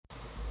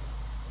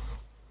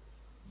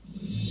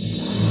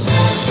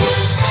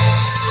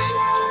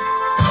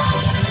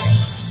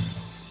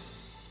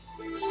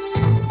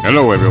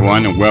Hello,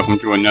 everyone, and welcome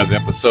to another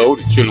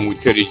episode of Chilling with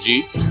Teddy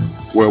G,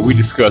 where we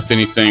discuss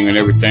anything and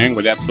everything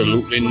with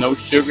absolutely no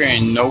sugar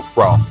and no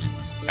frosting.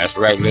 That's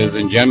right, ladies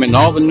and gentlemen.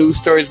 All the news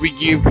stories we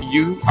give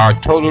you are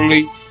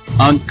totally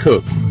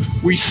uncooked.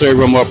 We serve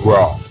them up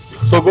raw.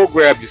 So go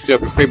grab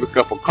yourself a favorite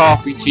cup of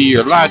coffee, tea,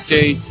 or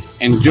latte,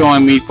 and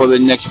join me for the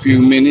next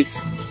few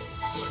minutes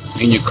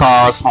in your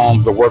cars,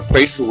 homes, or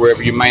workplaces,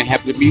 wherever you might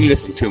happen to be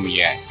listening to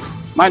me at.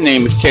 My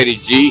name is Teddy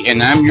G,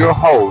 and I'm your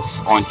host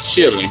on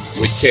Chilling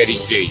with Teddy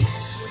G.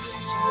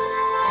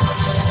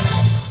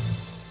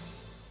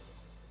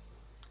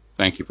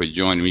 Thank you for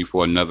joining me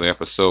for another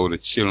episode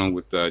of Chilling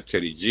with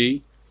Teddy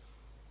G,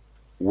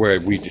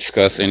 where we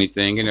discuss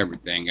anything and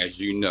everything. As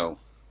you know,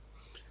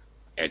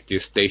 at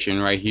this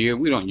station right here,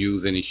 we don't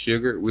use any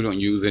sugar, we don't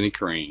use any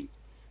cream.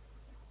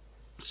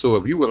 So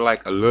if you would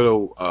like a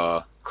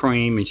little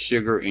cream and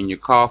sugar in your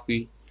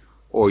coffee,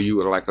 or you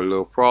would like a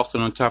little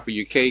frosting on top of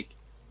your cake,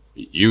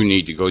 you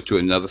need to go to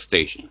another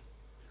station.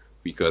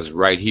 Because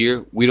right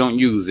here, we don't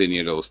use any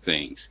of those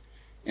things.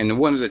 And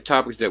one of the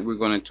topics that we're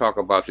going to talk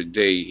about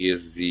today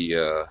is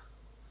the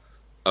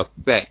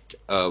effect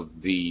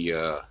of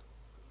the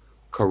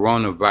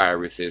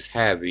coronavirus is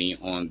having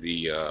on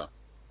the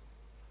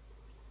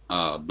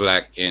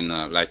Black and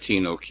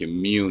Latino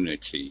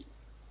community.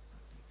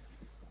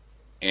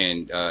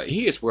 And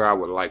here's where I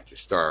would like to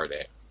start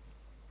at.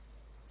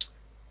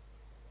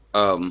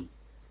 Um,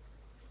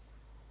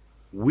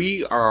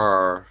 we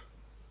are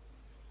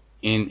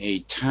in a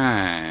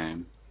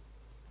time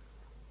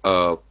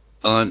of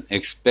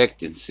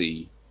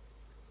unexpectancy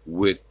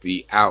with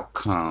the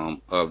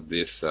outcome of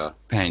this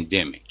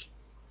pandemic.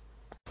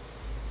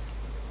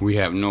 We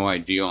have no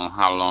idea on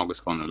how long it's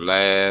going to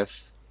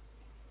last.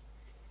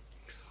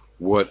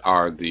 What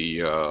are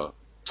the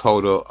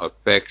total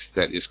effects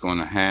that it's going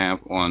to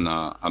have on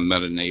a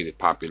melanated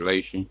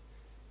population?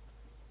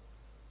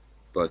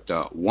 But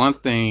one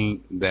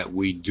thing that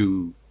we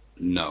do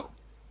know,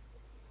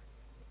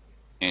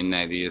 and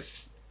that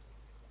is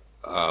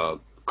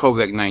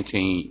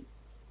COVID-19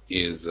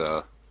 is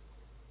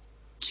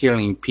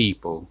killing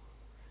people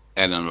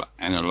at an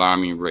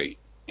alarming rate,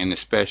 and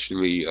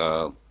especially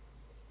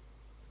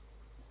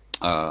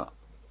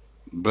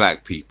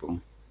black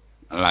people,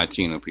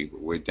 Latino people.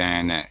 We're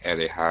dying at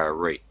a higher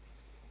rate.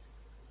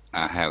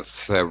 I have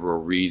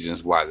several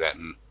reasons why that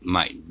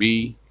might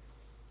be,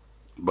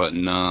 but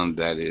none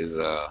that is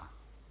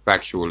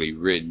factually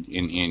written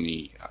in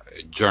any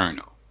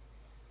journal.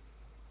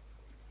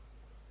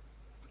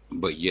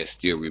 But yet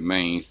still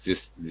remains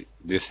this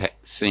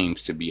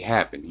seems to be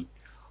happening.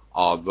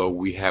 Although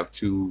we have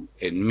to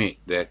admit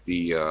that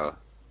the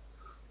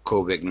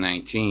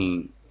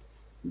COVID-19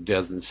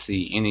 doesn't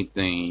see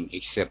anything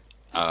except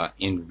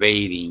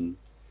invading,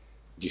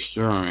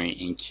 destroying,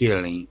 and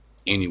killing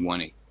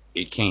anyone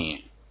it can.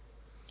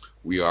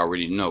 We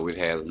already know it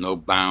has no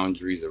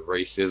boundaries of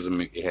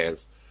racism. It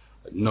has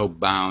no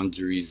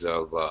boundaries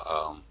of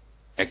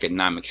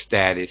economic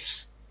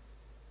status.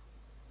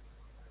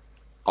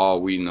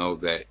 All we know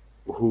that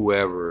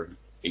whoever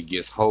it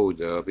gets hold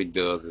of, it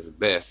does its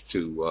best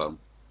to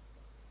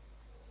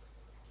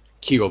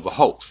kill the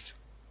host.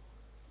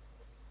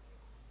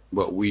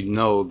 But we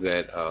know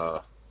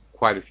that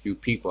quite a few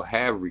people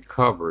have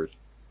recovered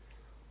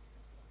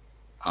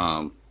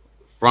from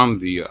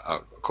the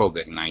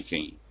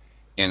COVID-19.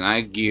 And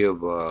I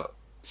give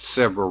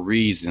several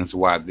reasons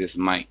why this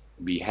might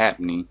be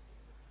happening,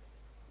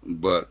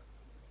 but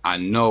I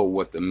know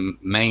what the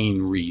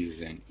main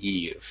reason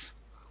is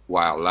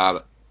why a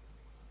lot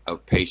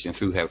of patients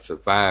who have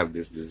survived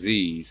this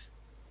disease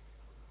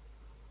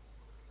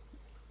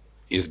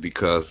is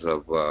because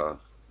of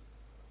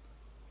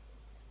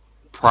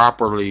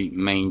properly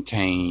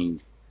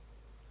maintained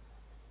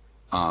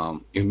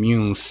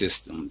immune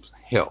system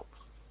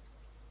health.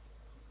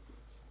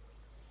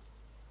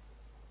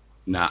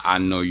 Now, I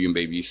know you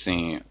may be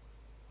saying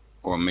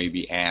or may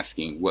be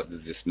asking, what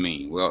does this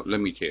mean? Well, let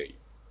me tell you.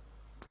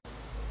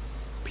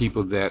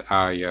 People that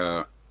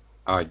are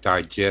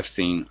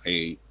digesting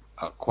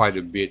quite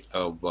a bit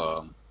of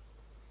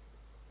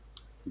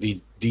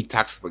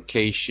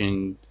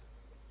detoxification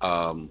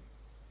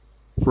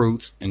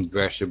fruits and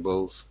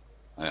vegetables,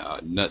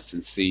 nuts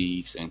and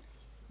seeds, and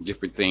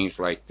different things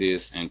like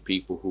this, and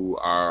people who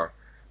are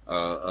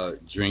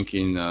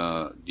drinking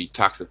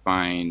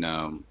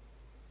detoxifying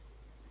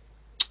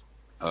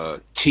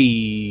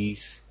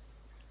teas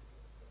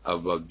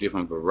of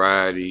different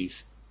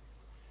varieties,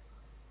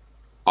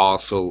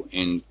 also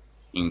in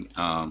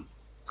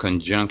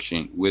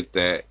conjunction with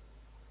that,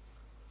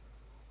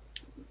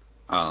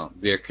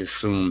 they're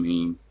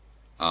consuming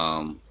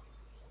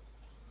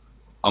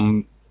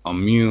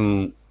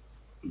immune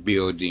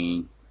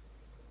building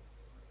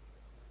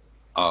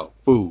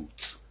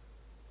foods,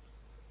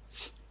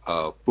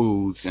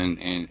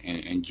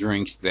 and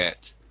drinks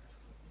that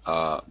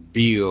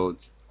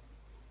build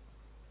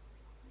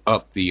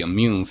up the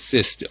immune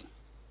system.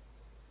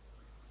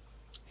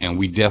 And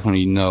we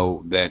definitely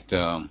know that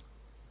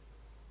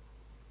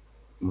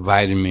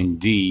vitamin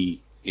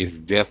D is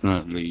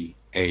definitely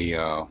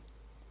a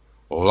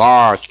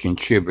large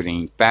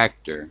contributing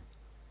factor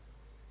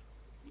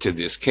to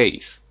this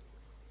case.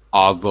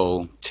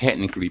 Although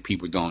technically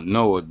people don't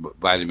know it, but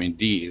vitamin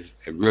D is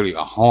really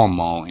a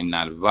hormone and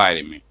not a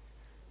vitamin.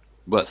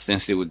 But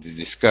since it was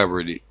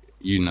discovered,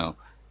 you know,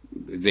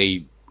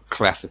 they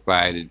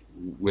classified it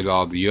with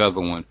all the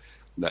other one,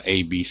 the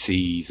A, B,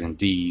 C's, and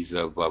D's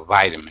of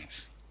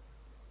vitamins.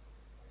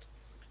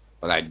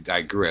 But I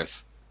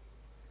digress.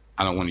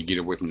 I don't want to get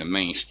away from the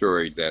main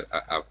story that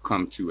I've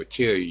come to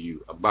tell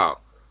you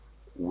about,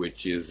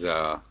 which is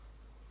uh,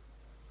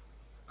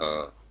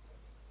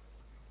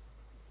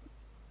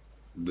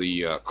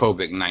 the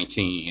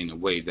COVID-19 in the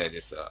way that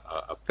it's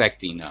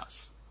affecting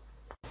us.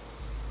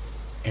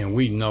 And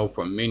we know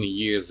from many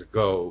years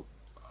ago,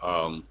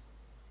 um,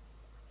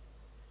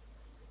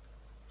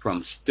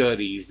 from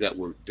studies that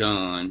were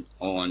done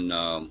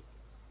on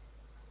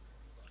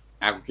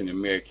African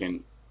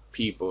American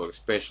people,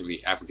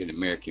 especially African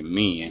American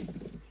men,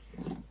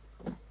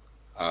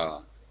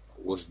 uh,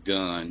 was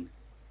done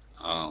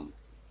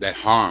that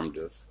harmed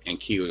us and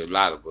killed a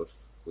lot of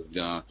us, was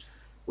done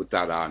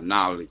without our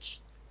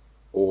knowledge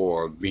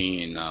or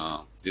being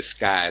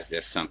disguised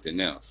as something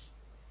else.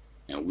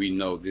 And we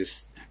know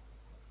this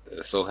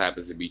so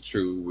happens to be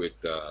true with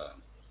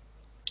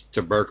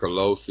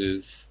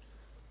tuberculosis.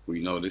 We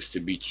know this to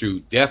be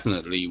true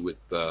definitely with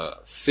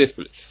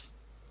syphilis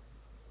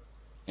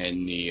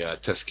and the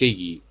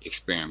Tuskegee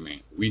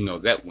experiment. We know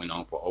that went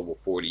on for over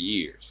 40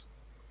 years.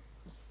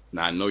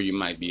 Now, I know you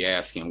might be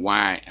asking,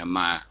 why am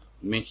I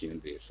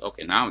mentioning this?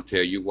 Okay, now I'm going to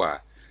tell you why.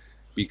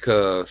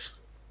 Because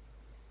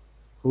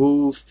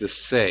who's to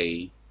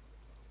say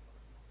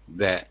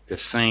that the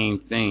same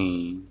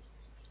thing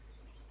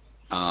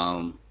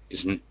um,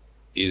 is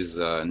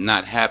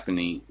not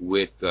happening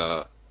with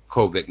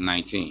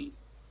COVID-19?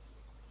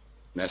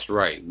 That's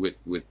right.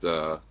 With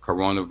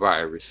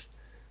coronavirus,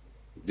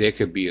 there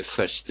could be a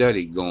such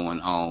study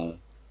going on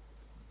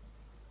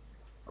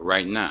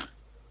right now.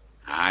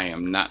 I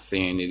am not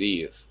saying it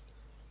is,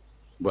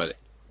 but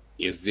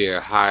is there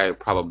a high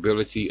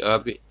probability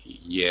of it?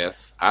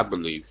 Yes, I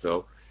believe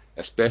so.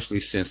 Especially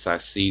since I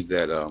see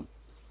that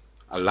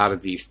a lot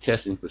of these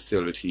testing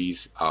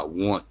facilities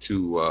want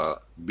to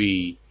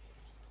be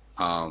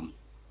um,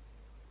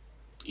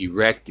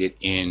 erected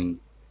in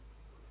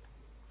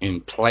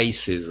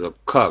places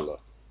of color,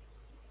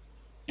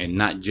 and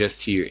not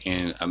just here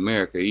in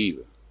America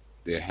either.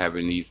 They're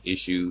having these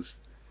issues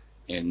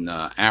in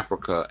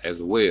Africa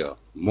as well,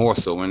 more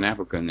so in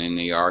Africa than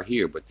they are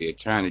here. But they're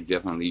trying to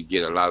definitely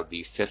get a lot of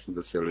these testing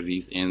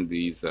facilities in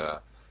these uh,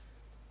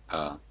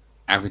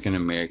 African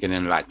American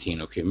and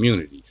Latino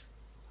communities.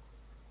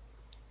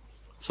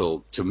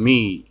 So to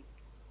me,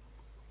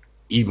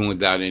 even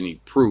without any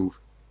proof,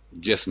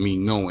 just me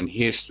knowing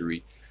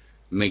history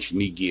makes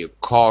me give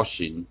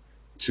caution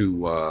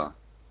to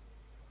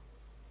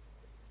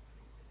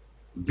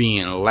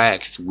being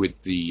lax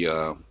with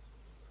the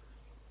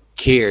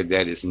care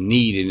that is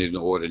needed in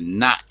order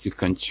not to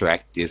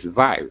contract this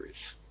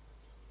virus.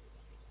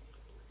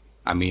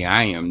 I mean,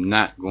 I am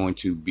not going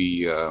to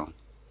be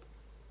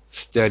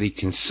study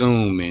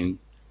consuming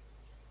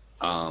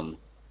um,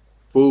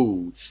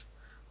 foods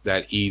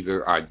that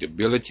either are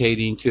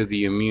debilitating to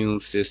the immune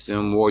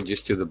system or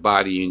just to the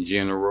body in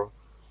general,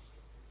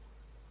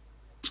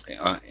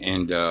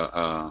 and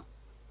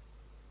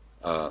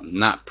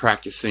not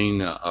practicing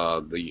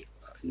the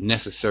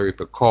necessary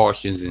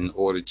precautions in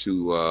order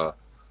to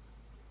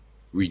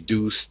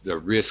reduce the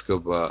risk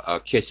of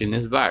catching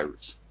this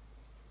virus.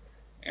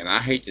 And I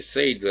hate to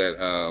say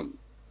that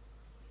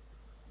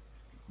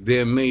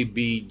there may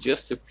be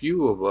just a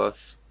few of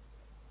us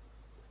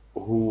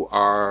who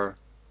are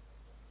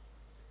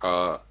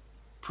uh,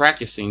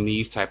 practicing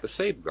these type of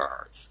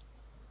safeguards.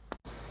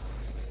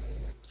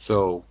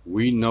 So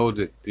we know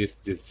that this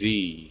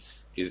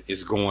disease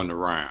is going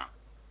around.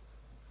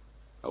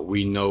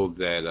 We know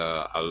that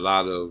a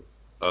lot of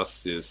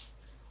us is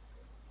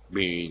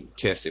being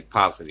tested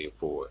positive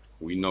for it.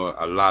 We know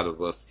a lot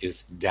of us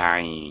is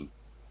dying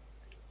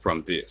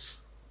from this.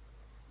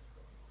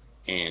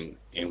 And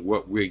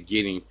what we're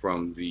getting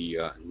from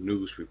the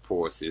news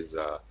reports is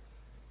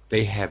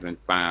they haven't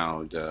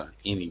found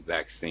any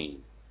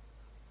vaccine,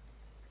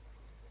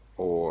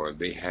 or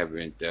they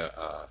haven't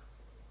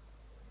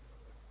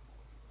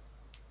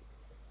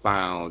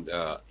found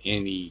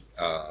any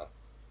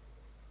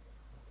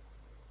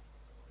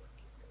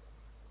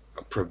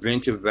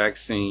preventive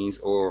vaccines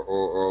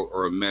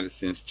or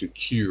medicines to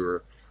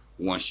cure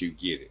once you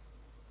get it.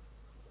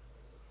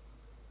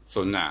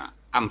 So now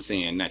I'm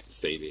saying that to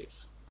say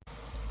this.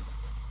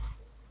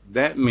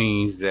 That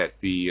means that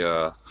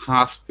the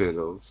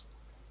hospitals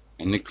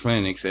and the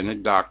clinics and the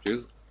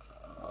doctors,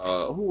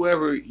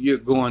 whoever you're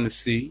going to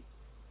see,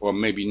 or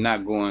maybe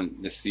not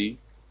going to see,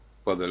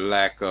 for the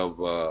lack of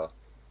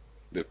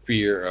the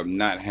fear of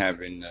not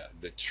having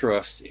the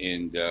trust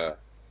in the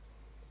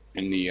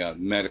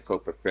medical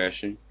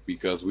profession,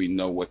 because we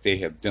know what they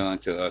have done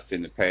to us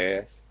in the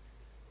past.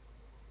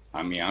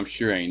 I mean, I'm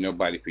sure ain't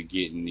nobody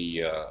forgetting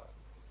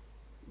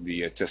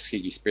the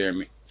Tuskegee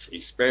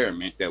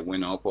experiment that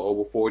went on for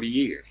over 40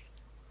 years.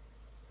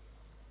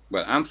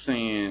 But I'm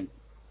saying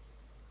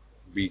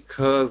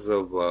because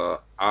of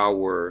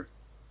our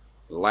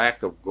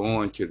lack of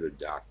going to the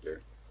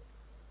doctor,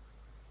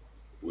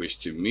 which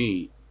to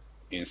me,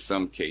 in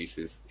some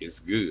cases, is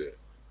good.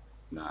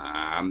 Now,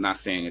 I'm not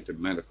saying that the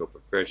medical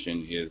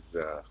profession is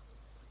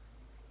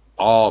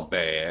all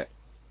bad,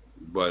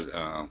 but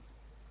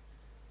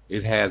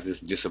it has its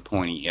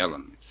disappointing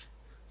elements.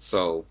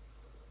 So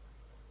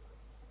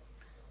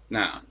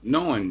now,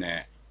 knowing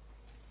that,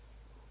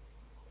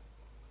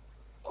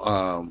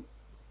 um,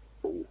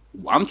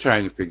 I'm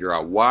trying to figure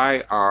out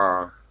why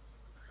our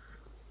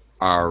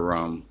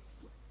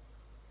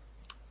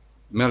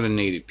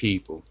melanated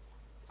people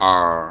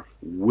are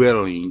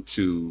willing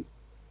to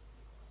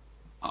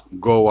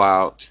go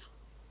out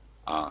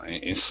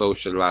and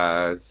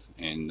socialize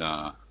and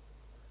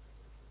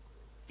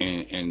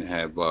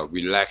have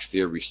relaxed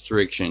their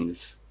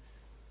restrictions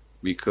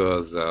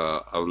because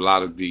a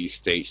lot of these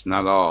states,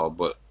 not all,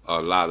 but a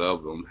lot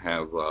of them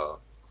have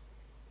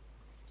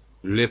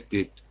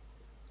lifted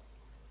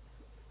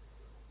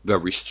the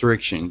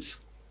restrictions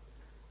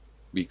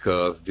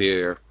because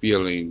they're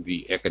feeling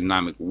the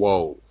economic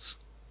woes.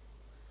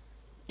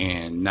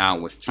 And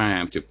now it's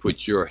time to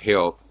put your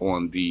health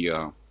on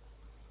the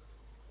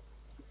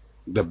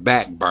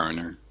back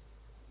burner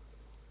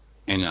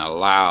and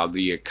allow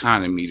the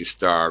economy to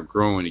start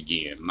growing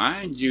again.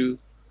 Mind you,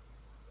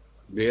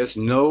 there's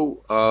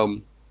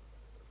no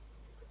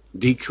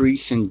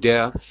decrease in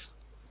deaths.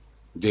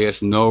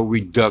 There's no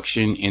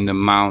reduction in the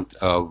amount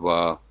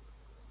of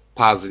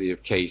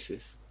positive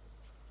cases.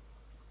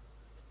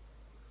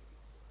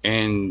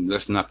 And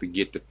let's not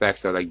forget the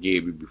facts that I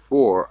gave you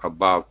before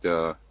about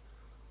the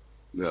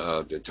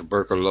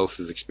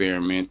tuberculosis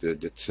experiment, the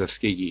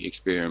Tuskegee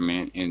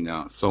experiment,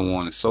 and so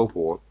on and so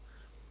forth.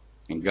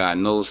 And God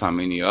knows how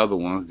many other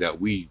ones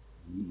that we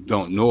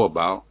don't know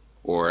about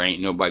or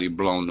ain't nobody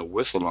blown the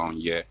whistle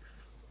on yet.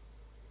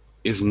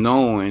 Is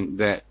knowing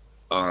that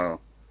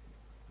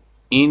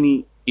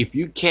if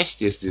you catch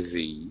this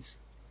disease,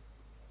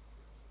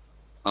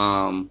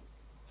 and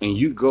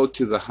you go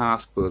to the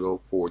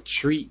hospital for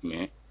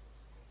treatment,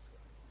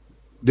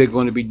 they're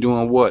going to be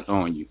doing what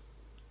on you?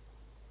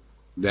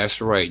 That's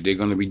right. They're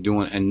going to be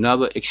doing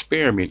another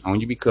experiment on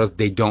you because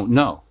they don't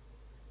know.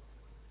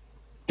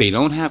 They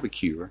don't have a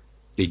cure.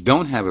 They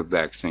don't have a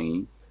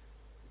vaccine.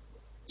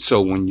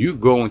 So when you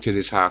go into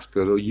this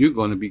hospital, you're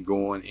going to be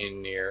going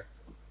in there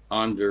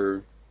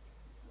under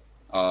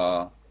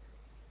the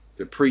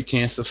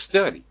pretense of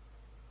study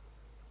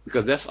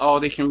because that's all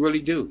they can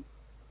really do.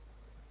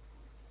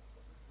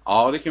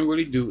 All they can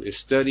really do is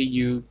study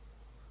you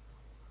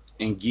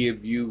and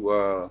give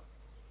you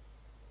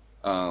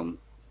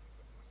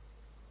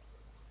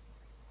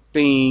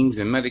things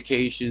and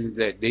medications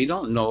that they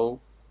don't know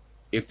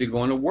if they're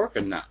going to work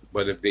or not.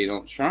 But if they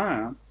don't try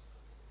them,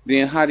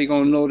 then how they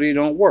going to know they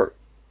don't work?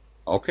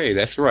 Okay,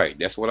 that's right.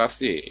 That's what I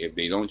said. If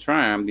they don't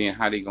try them, then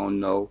how they going to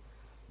know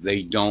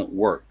they don't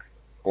work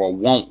or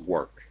won't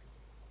work?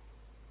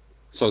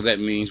 So that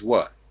means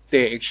what?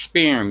 They're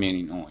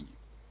experimenting on you.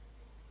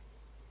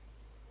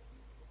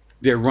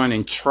 They're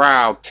running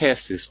trial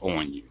tests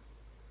on you.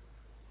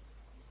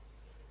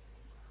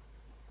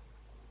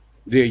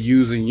 They're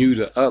using you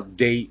to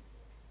update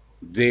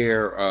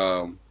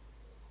their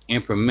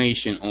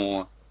information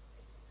on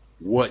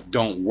what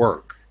don't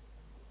work.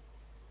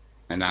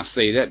 And I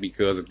say that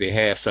because if they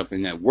had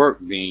something that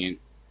worked, then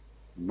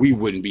we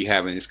wouldn't be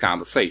having this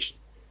conversation.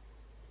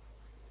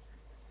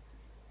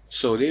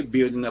 So they're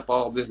building up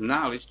all this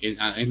knowledge,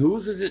 and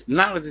whose is it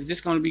knowledge is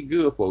this going to be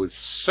good for? It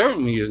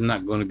certainly is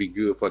not going to be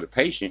good for the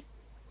patient.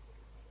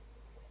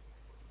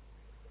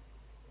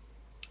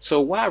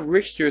 So why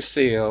risk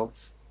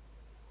yourselves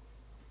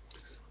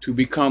to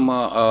become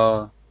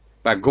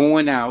by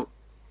going out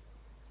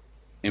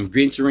and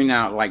venturing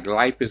out like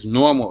life is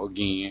normal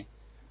again,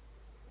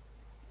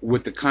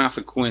 with the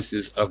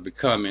consequences of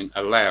becoming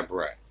a lab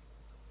rat?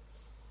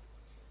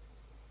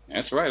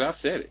 That's right, I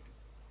said it.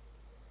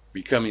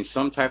 Becoming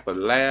some type of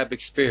lab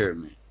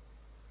experiment.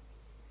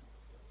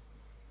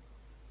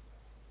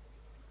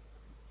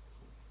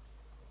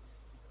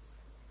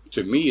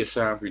 To me, it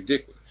sounds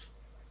ridiculous.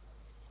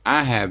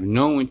 I have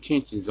no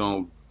intentions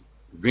on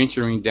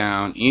venturing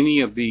down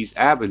any of these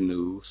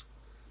avenues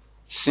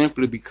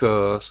simply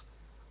because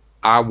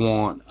I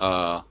want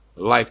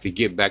life to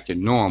get back to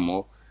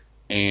normal.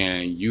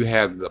 And you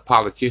have the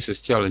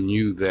politicians telling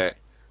you that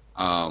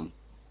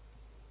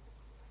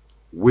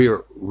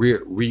we're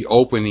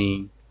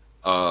reopening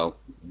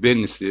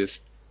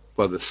businesses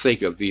for the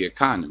sake of the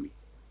economy.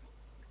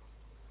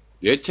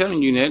 They're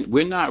telling you that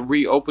we're not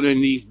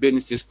reopening these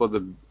businesses for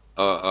the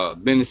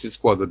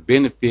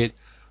benefit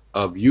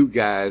of you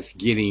guys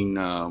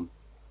getting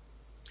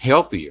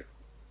healthier,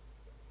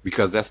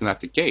 because that's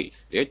not the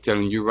case. They're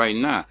telling you right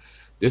now,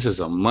 this is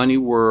a money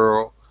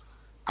world.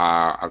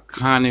 Our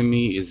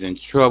economy is in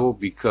trouble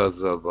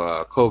because of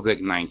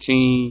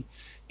COVID-19,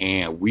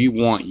 and we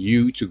want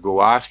you to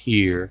go out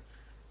here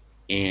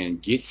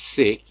and get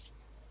sick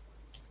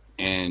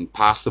and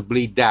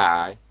possibly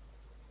die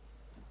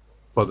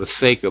for the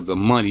sake of the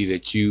money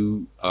that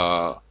you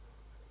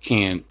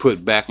can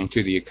put back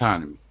into the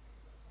economy.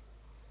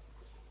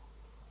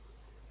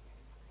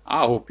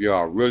 I hope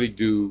y'all really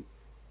do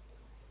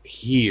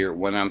hear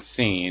what I'm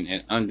saying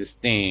and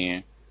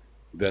understand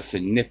the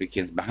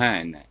significance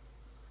behind that.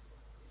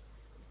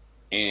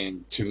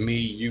 And to me,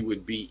 you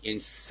would be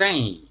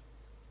insane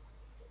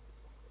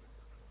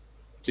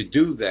to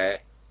do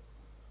that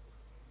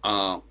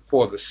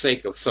for the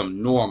sake of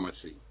some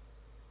normalcy.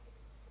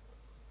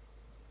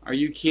 Are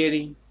you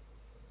kidding?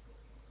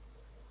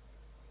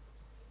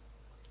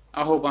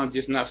 I hope I'm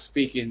just not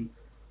speaking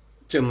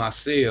to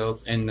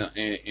myself and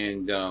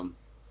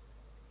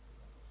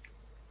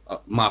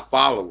my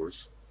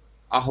followers.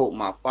 I hope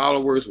my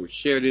followers will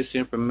share this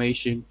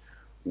information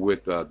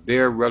with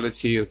their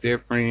relatives, their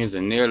friends,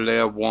 and their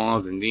loved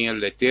ones, and then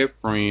let their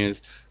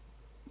friends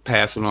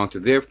pass it on to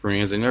their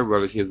friends and their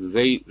relatives, and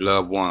their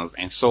loved ones,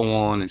 and so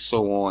on and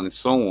so on and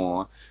so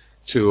on,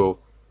 till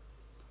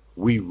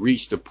we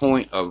reach the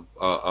point of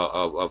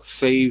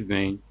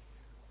saving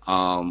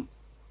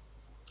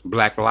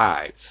black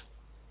lives.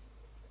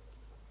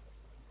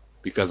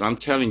 Because I'm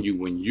telling you,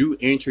 when you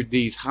enter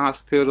these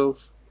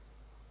hospitals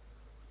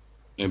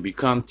and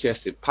become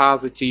tested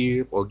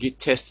positive or get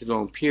tested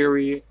on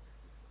period,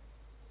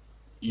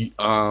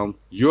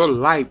 your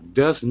life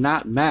does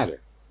not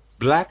matter.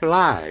 Black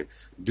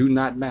lives do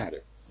not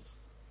matter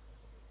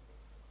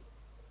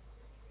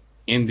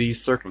in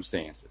these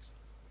circumstances.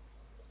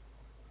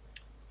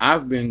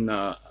 I've been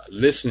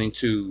listening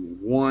to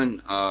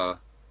one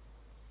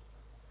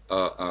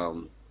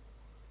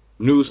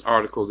news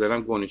article that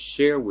I'm going to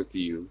share with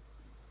you.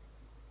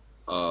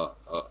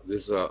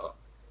 This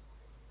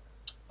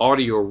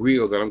audio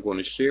reel that I'm going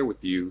to share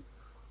with you,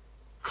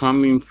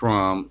 coming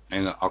from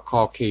a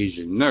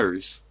Caucasian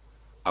nurse,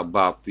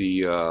 about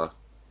the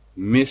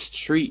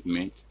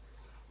mistreatment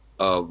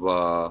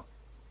of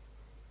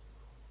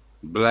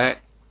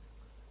black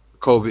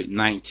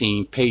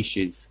COVID-19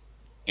 patients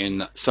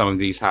in some of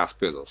these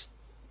hospitals.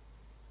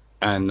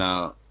 And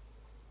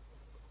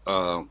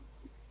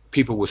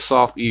people with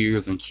soft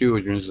ears and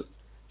children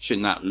should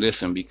not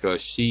listen,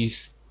 because she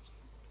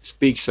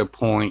speaks her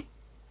point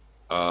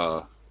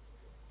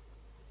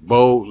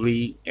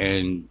boldly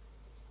and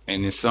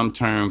in some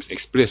terms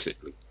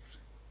explicitly.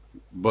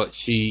 But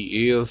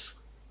she is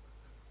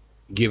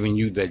giving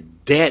you the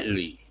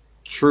deadly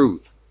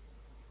truth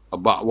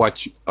about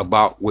what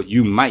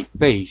you might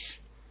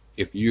face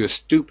if you're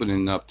stupid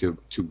enough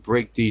to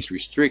break these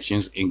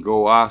restrictions and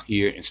go out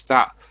here and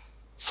stop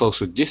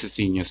social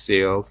distancing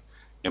yourselves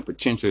and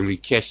potentially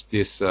catch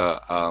this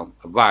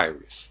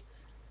virus.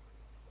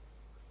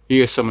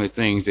 Here are some of the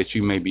things that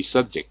you may be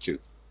subject to.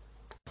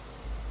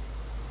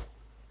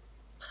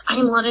 I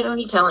am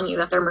literally telling you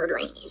that they're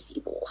murdering these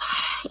people,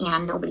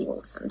 and nobody will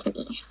listen to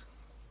me.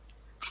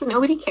 And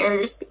nobody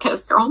cares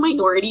because they're all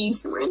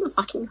minorities and we're in the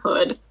fucking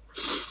hood.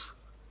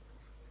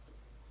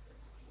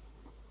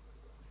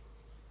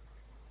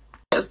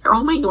 Because they're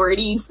all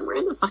minorities and we're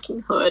in the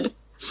fucking hood.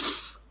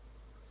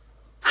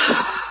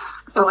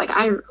 So, like,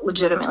 I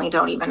legitimately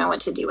don't even know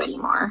what to do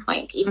anymore.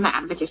 Like, even the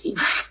advocacy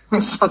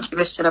groups don't give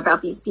a shit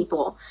about these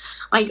people.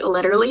 Like,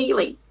 literally,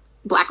 like,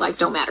 Black lives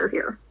don't matter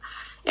here.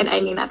 And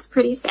I mean, that's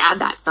pretty sad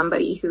that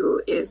somebody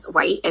who is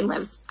white and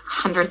lives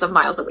hundreds of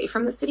miles away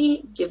from the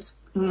city gives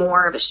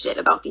more of a shit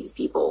about these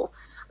people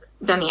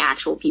than the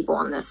actual people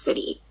in this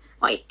city.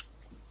 Like,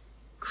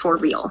 for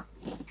real.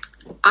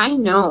 I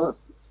know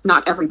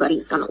not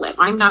everybody's gonna live.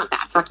 I'm not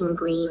that fucking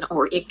green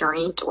or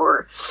ignorant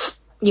or,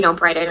 you know,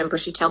 bright-eyed and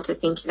bushy-tailed to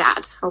think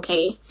that,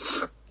 okay?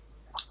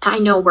 I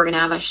know we're gonna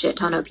have a shit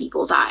ton of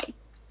people die.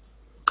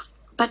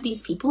 But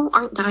these people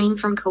aren't dying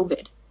from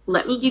COVID.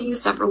 Let me give you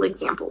several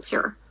examples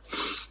here.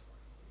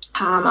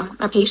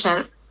 A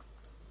patient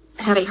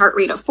had a heart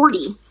rate of 40,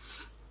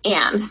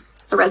 and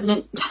the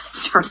resident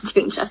started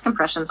doing chest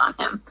compressions on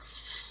him,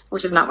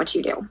 which is not what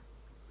you do.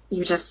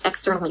 You just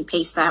externally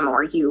pace them,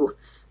 or you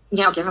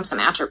give him some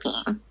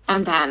atropine.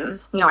 And then,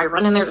 I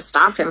run in there to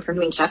stop him from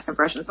doing chest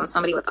compressions on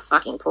somebody with a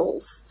fucking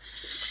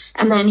pulse.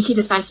 And then he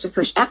decides to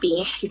push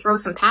epi. He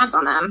throws some pads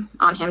on him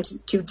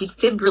to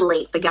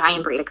defibrillate the guy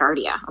in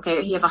bradycardia.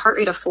 Okay, he has a heart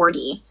rate of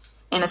 40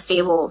 in a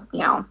stable,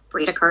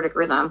 bradycardic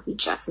rhythm. We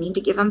just need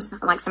to give him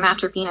some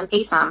atropine and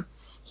pace him.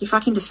 He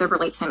fucking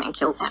defibrillates him and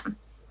kills him.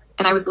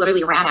 And I was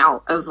literally ran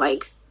out of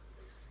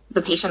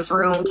the patient's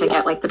room to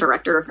get the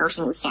director of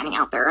nursing who's standing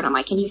out there. And I'm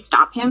like, can you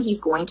stop him?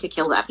 He's going to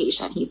kill that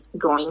patient. He's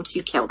going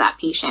to kill that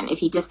patient if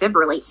he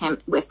defibrillates him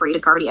with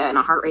bradycardia and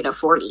a heart rate of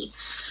 40.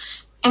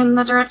 And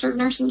the director of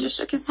nursing just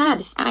shook his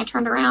head. And I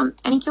turned around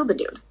and he killed the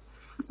dude.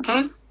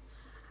 Okay?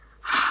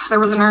 There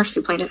was a nurse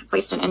who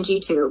placed an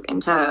NG tube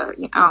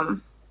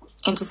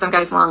into some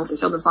guy's lungs and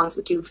filled his lungs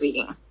with tube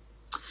feeding.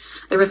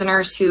 There was a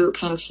nurse who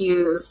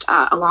confused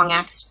a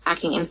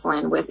long-acting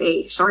insulin with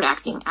a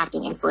short-acting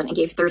insulin and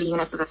gave 30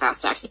 units of a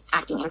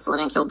fast-acting insulin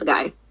and killed the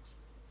guy.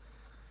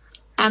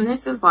 And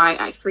this is why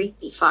I freaked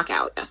the fuck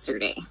out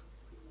yesterday.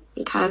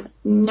 Because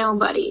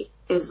nobody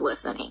is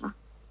listening.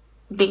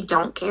 They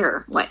don't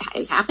care what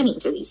is happening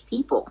to these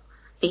people.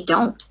 They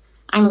don't.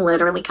 I'm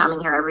literally coming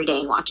here every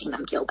day and watching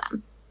them kill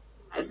them.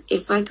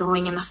 It's like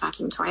going in the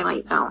fucking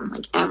Twilight Zone.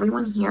 Like,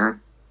 everyone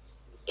here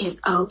is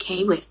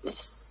okay with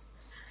this.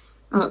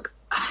 Look,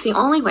 the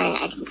only way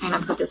I can kind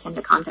of put this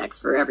into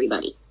context for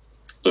everybody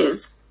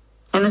is,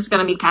 and this is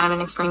going to be kind of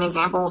an extreme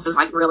example, this is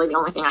like really the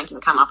only thing I can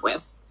come up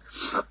with,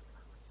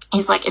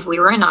 is like if we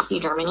were in Nazi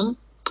Germany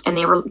and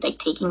they were like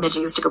taking the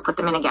Jews to go put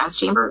them in a gas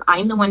chamber,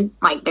 I'm the one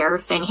like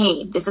there saying,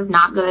 hey, this is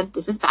not good,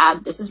 this is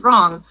bad, this is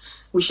wrong,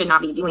 we should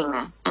not be doing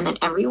this. And then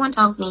everyone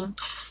tells me,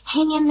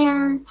 hang in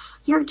there,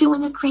 you're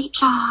doing a great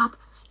job,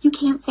 you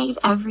can't save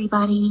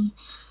everybody,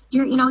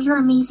 you're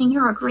amazing,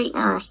 you're a great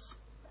nurse.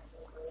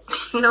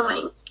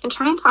 And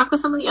try and talk with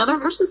some of the other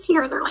nurses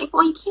here, and they're like,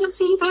 well, you can't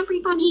save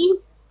everybody.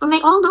 And they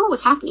all know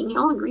what's happening. They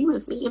all agree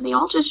with me, and they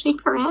all just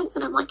shake their heads.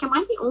 And I'm like, am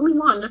I the only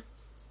one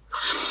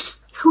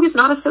who is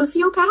not a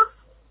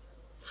sociopath?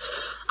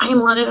 I am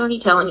literally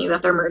telling you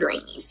that they're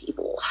murdering these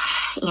people,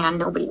 and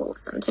nobody will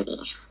listen to me.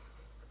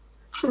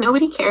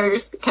 Nobody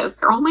cares because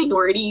they're all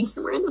minorities,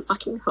 and we're in the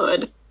fucking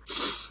hood.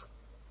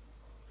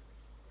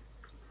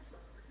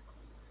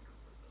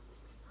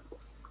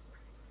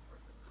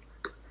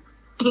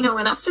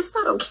 And that's just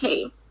not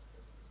okay.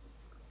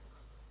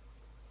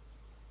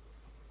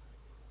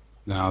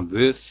 Now,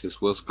 this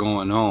is what's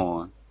going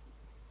on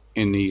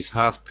in these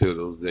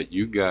hospitals that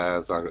you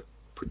guys are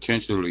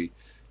potentially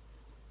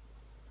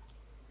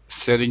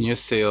setting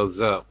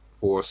yourselves up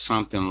for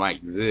something like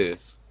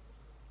this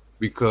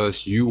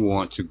because you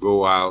want to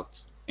go out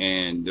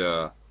and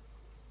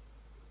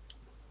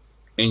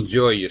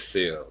enjoy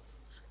yourselves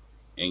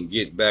and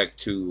get back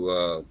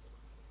to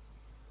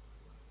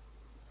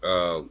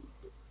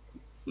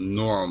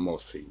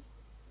normalcy.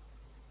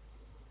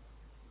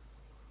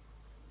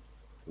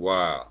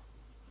 Wow.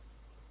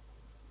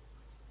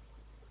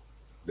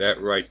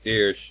 That right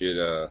there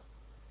should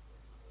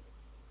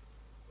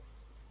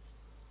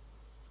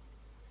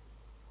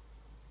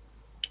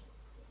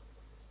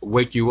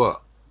wake you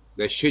up.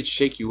 That should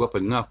shake you up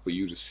enough for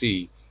you to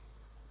see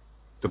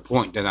the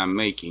point that I'm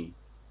making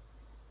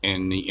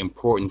and the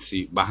importance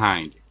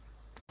behind it.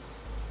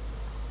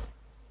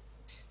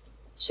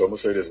 So I'm gonna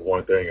say this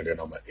one thing, and then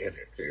I'm gonna end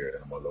it here, and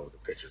I'm gonna load the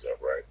pictures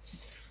up, right?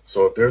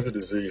 So if there's a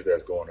disease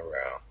that's going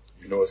around,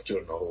 it's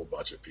killing a whole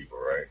bunch of people,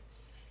 right?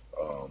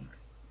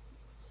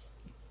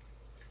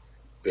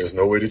 There's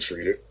no way to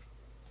treat it.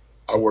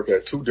 I work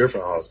at 2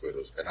 different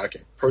hospitals, and I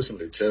can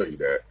personally tell you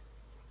that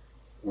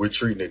we're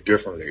treating it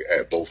differently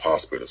at both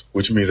hospitals,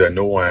 which means that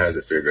no one has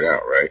it figured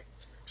out, right?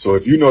 So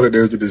if you know that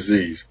there's a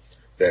disease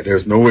that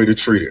there's no way to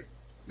treat it,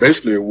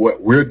 basically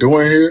what we're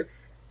doing here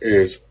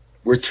is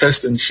we're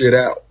testing shit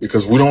out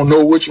because we don't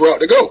know which route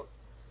to go,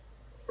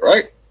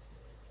 right?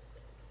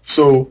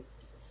 So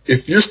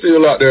if you're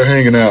still out there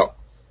hanging out,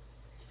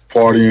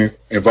 partying,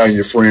 inviting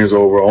your friends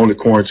over, only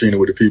quarantining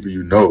with the people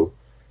you know,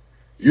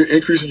 you're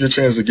increasing your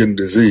chance of getting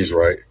disease,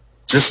 right?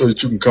 Just so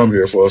that you can come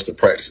here for us to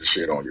practice the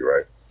shit on you,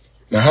 right?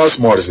 Now, how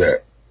smart is that?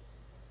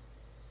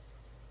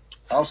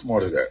 How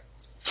smart is that?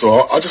 So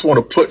I just want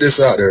to put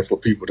this out there for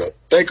people to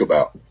think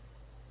about.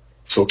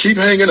 So keep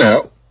hanging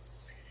out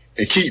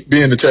and keep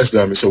being the test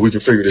dummy so we can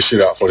figure this shit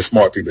out for the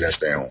smart people that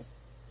stay home.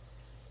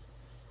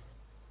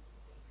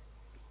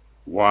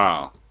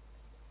 Wow.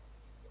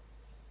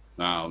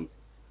 Now,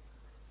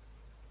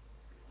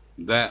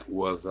 that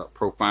was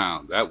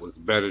profound. That was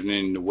better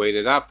than the way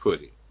that I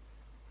put it.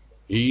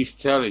 He's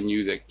telling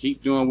you that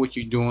keep doing what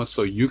you're doing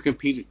so you can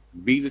be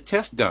the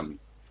test dummy.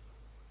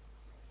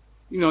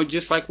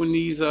 Just like when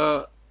these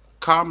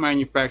car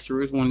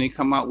manufacturers, when they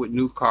come out with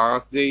new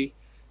cars, they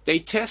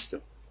test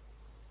them.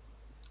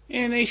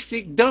 And they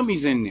stick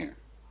dummies in there.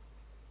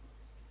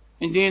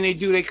 And then they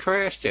do their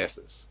crash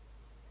tests.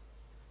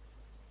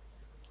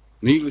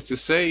 Needless to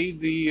say,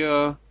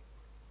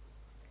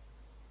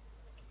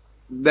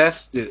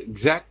 that's the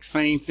exact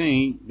same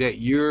thing that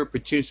you're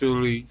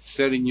potentially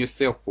setting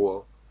yourself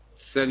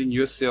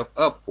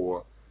up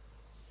for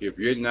if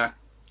you're not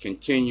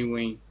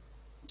continuing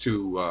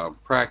to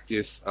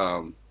practice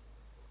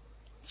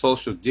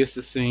social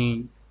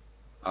distancing,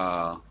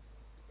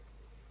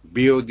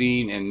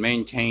 building and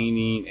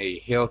maintaining a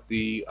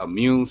healthy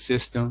immune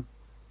system,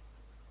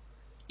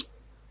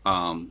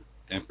 and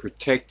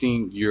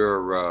protecting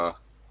your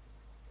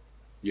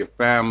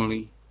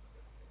family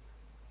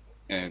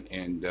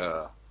and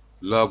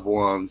loved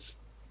ones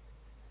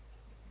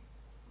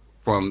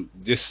from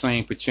this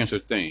same potential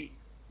thing.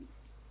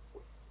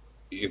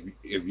 If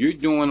you're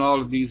doing all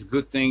of these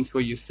good things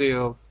for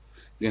yourselves,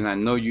 then I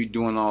know you're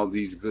doing all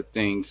these good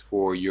things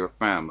for your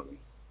family.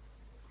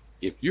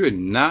 If you're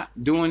not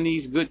doing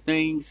these good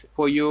things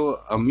for your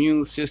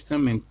immune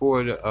system and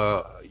for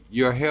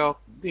your health,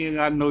 then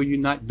I know you're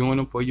not doing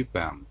them for your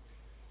family.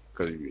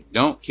 Because if you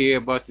don't care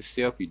about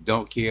yourself, you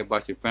don't care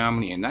about your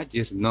family, and I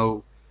just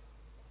know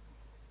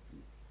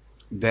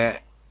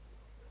that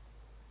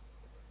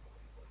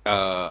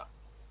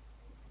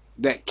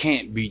that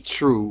can't be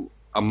true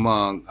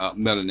among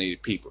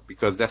melanated people,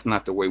 because that's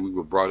not the way we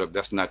were brought up.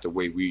 That's not the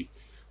way we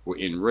were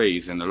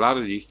enraised. And a lot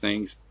of these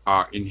things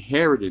are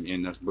inherited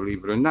in us,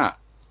 believe it or not.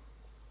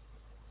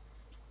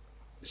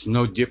 It's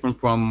no different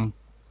from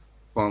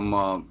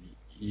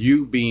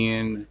you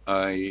being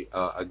a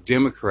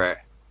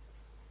Democrat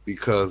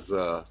because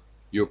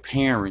your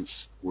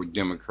parents were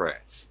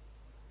Democrats.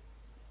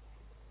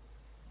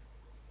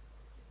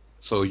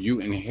 So you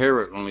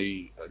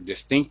inherently,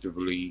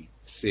 distinctively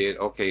said,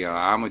 okay,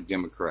 I'm a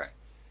Democrat,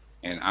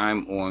 and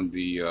I'm on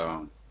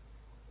the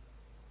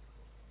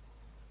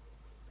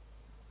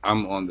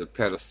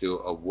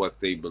pedestal of what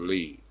they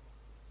believe,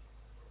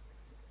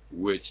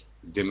 which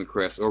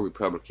Democrats or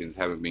Republicans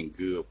haven't been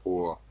good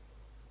for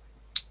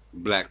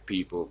black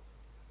people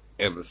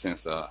ever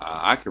since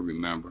I can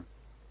remember,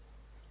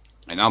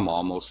 and I'm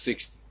almost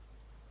 60.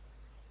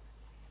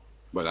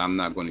 But I'm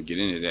not going to get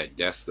into that.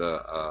 That's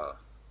a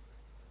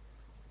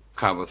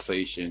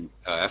conversation.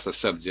 That's a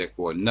subject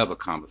for another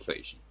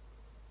conversation.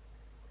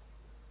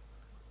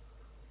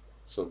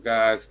 So,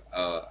 guys,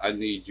 I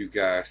need you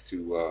guys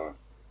to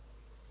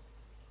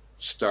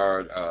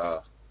start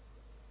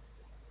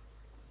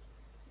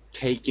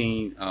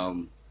taking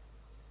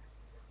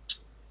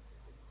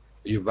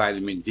your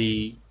vitamin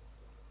D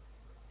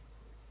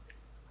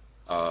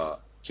uh,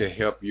 to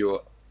help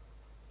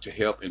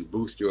and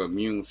boost your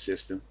immune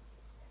system,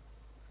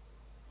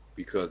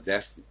 because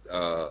that's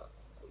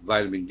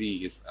vitamin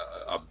D is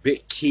a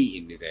big key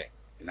into that.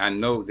 And I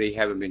know they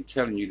haven't been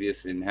telling you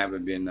this and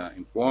haven't been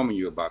informing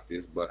you about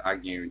this, but I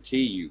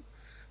guarantee you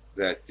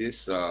that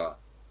this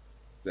herbal,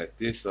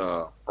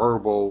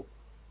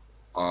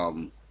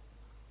 well,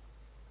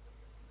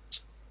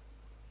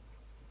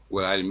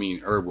 I didn't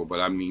mean herbal, but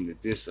I mean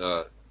that this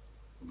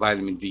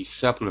vitamin D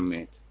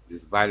supplement,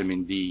 this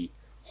vitamin D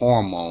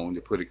hormone,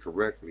 to put it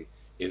correctly,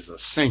 is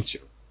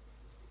essential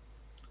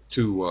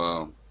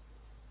to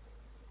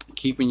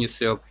keeping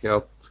yourself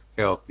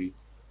healthy,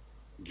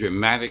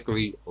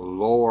 dramatically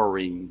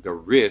lowering the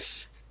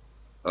risk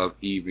of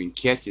even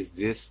catches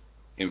this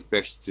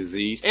infectious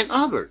disease and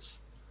others.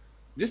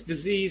 This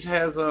disease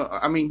has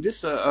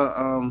this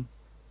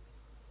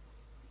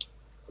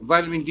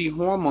vitamin D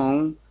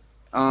hormone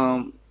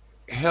um,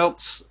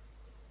 helps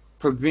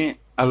prevent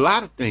a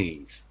lot of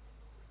things.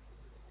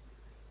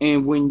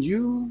 And when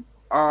you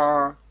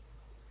are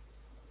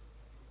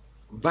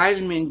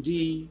vitamin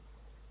D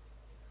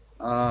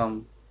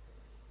um,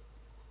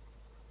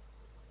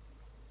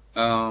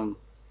 um,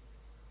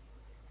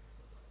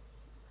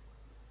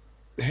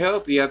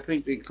 healthy, I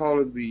think they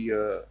call it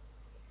the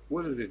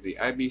what is it? The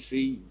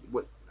IBC.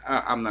 What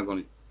I'm not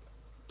going to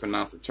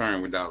pronounce the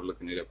term without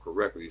looking it up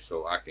correctly,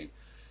 so I can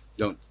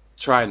don't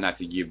try not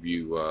to give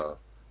you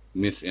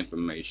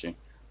misinformation.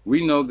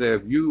 We know that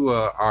if you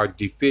are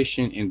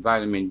deficient in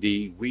vitamin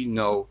D, we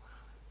know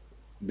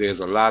there's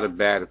a lot of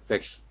bad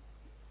effects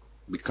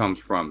becomes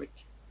from it.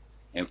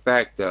 In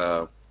fact,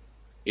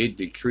 it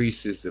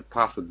decreases the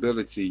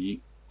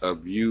possibility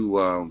of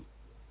you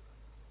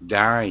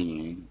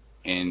dying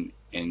and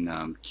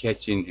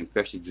catching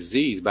infectious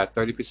disease by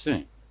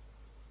 30%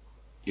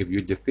 if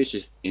you're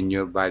deficient in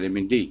your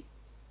vitamin D.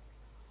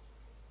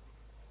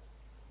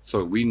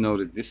 So we know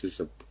that this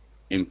is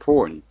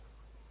important,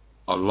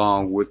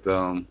 along with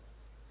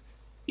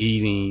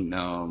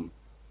eating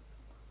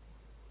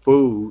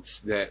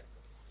foods that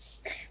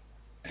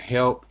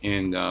help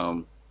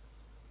in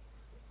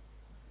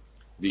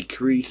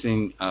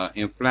decreasing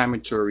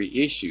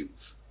inflammatory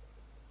issues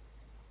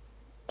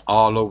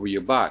all over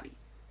your body.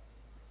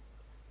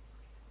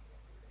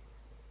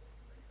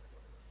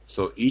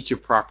 So eat your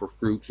proper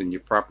fruits and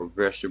your proper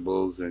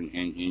vegetables and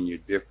your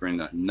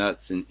different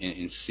nuts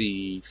and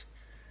seeds,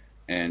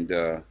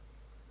 and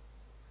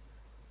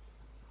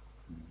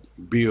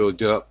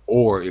build up,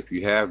 or if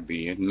you have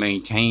been,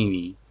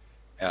 maintaining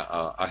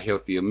a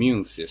healthy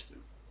immune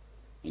system,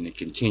 and then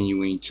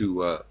continuing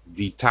to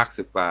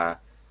detoxify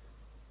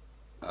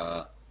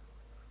uh,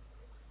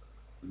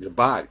 the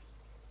body.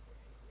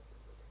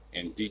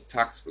 And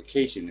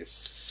detoxification is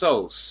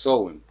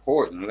so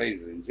important,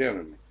 ladies and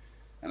gentlemen.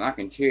 And I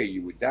can tell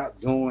you, without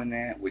doing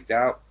that,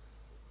 without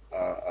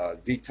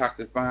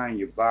detoxifying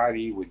your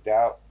body,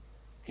 without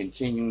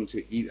continuing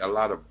to eat a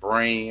lot of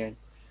bran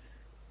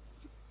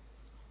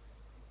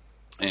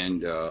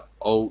and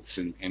oats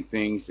and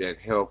things that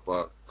help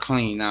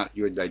clean out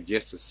your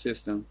digestive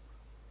system,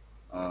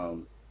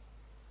 um,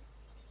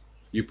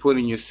 you're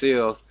putting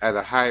yourselves at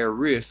a higher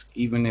risk,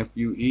 even if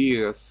you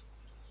is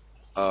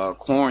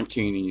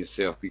quarantining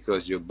yourself,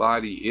 because your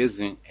body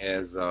isn't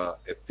as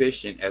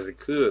efficient as it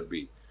could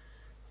be.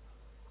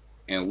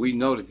 And we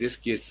know that this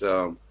gets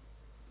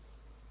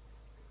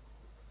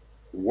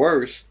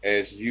worse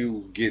as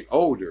you get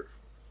older,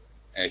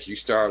 as you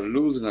start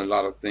losing a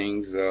lot of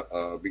things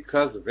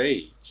because of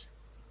age.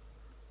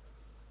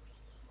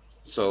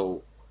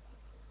 So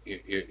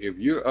if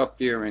you're up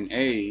there in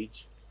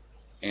age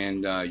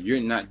and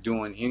you're not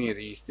doing any of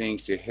these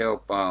things to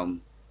help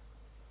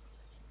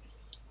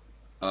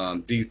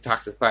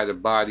detoxify the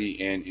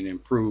body and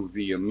improve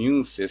the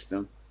immune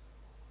system,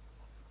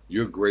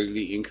 you're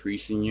greatly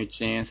increasing your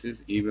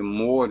chances even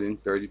more than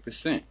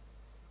 30%.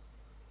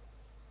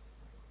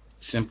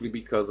 simply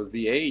because of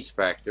the age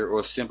factor,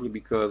 or simply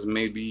because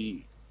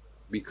maybe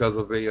because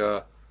of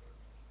a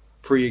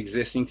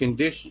pre-existing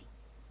condition,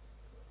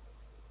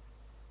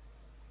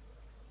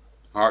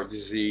 heart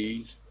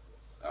disease,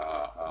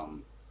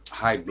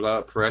 high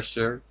blood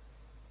pressure,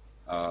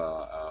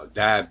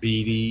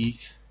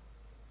 diabetes.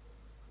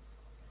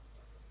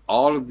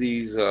 All of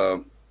these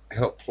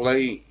help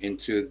play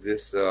into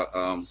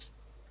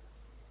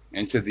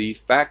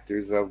these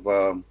factors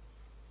of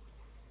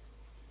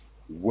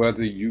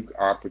whether you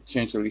are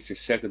potentially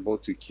susceptible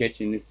to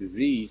catching this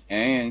disease,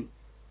 and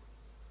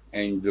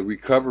the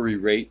recovery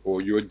rate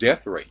or your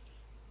death rate.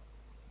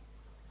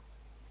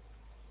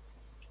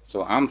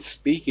 So I'm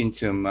speaking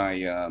to my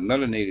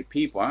melanated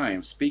people. I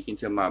am speaking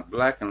to my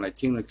Black and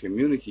Latino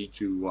community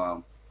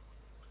to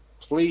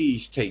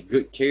please take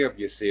good care of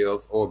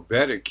yourselves, or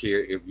better care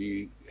if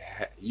if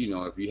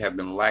you have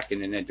been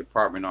lacking in that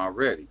department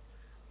already.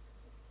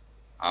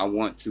 I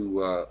want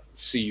to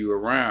see you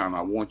around.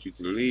 I want you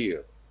to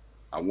live.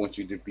 I want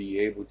you to be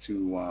able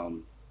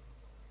to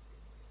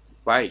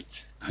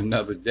fight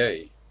another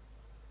day.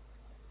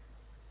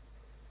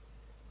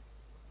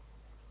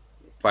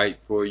 Fight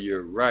for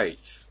your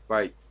rights.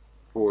 Fight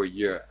for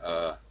your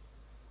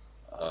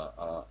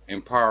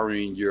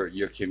empowering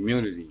your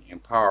community,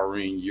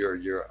 empowering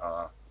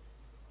your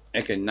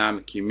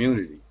economic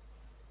community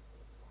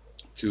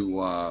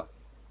to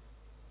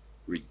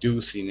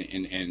reducing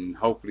and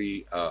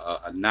hopefully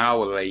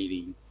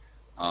annihilating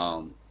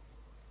um,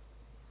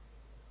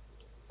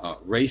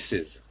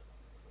 racism.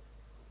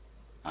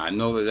 I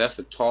know that that's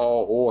a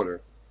tall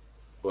order,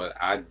 but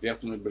I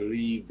definitely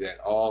believe that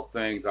all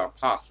things are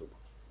possible.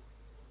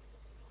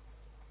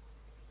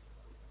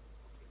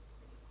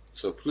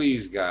 So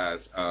please,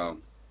 guys,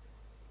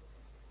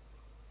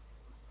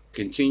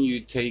 continue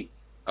to take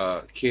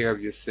care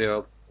of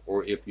yourself,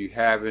 or if you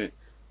haven't,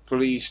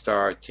 please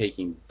start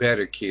taking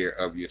better care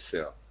of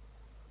yourself.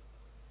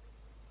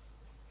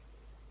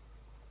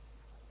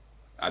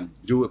 I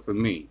do it for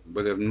me,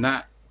 but if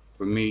not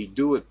for me,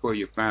 do it for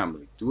your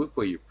family, do it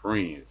for your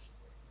friends,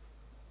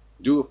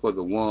 do it for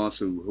the ones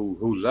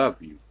who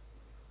love you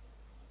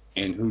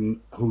and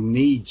who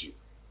need you.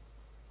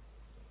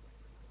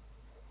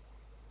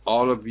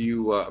 All of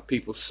you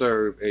people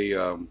serve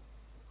a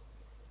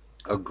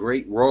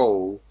great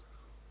role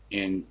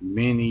in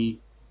many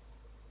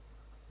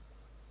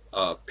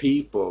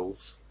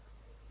peoples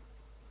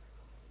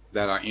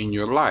that are in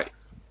your life.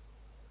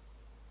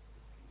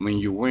 I mean,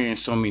 you're wearing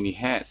so many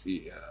hats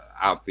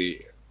out there,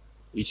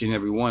 each and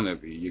every one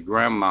of you, your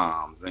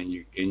grandmoms and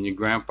your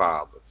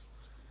grandfathers,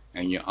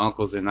 and your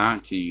uncles and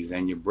aunties,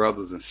 and your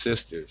brothers and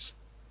sisters.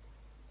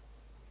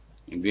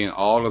 And then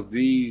all of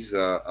these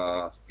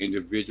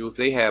individuals,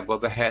 they have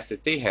other hats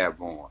that they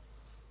have on.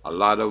 A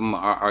lot of them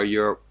are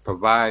your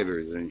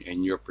providers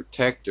and your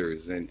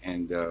protectors, and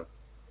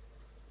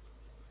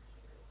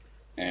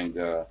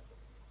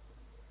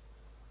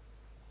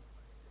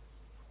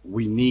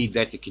we need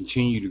that to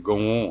continue to go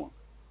on.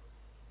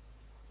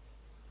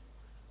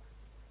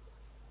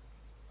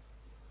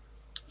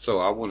 So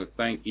I want to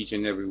thank each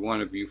and every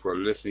one of you for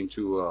listening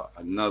to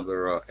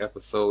another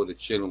episode of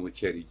Chilling with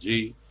Teddy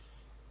G.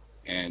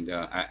 And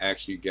I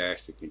ask you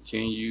guys to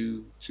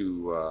continue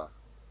to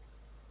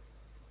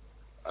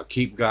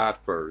keep God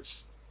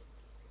first,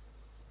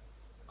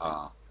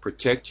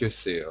 protect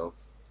yourself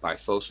by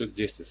social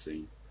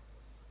distancing,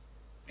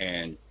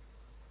 and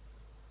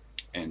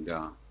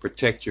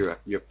protect your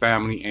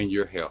family and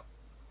your health.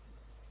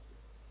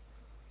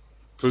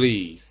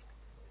 Please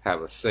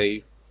have a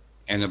safe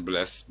and a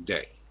blessed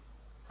day.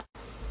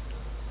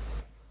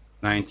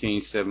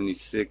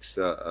 1976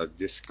 a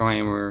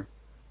disclaimer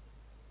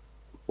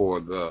for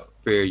the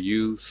fair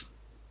use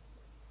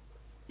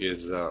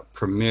is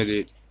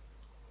permitted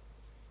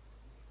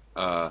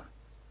uh,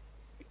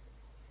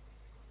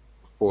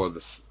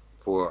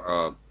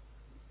 for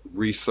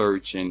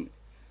research and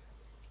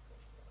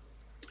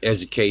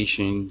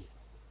education,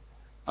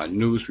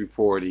 news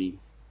reporting,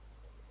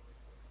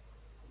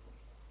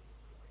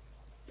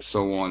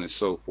 so on and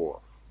so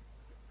forth.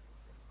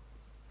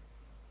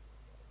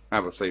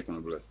 Have a safe and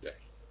a blessed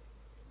day.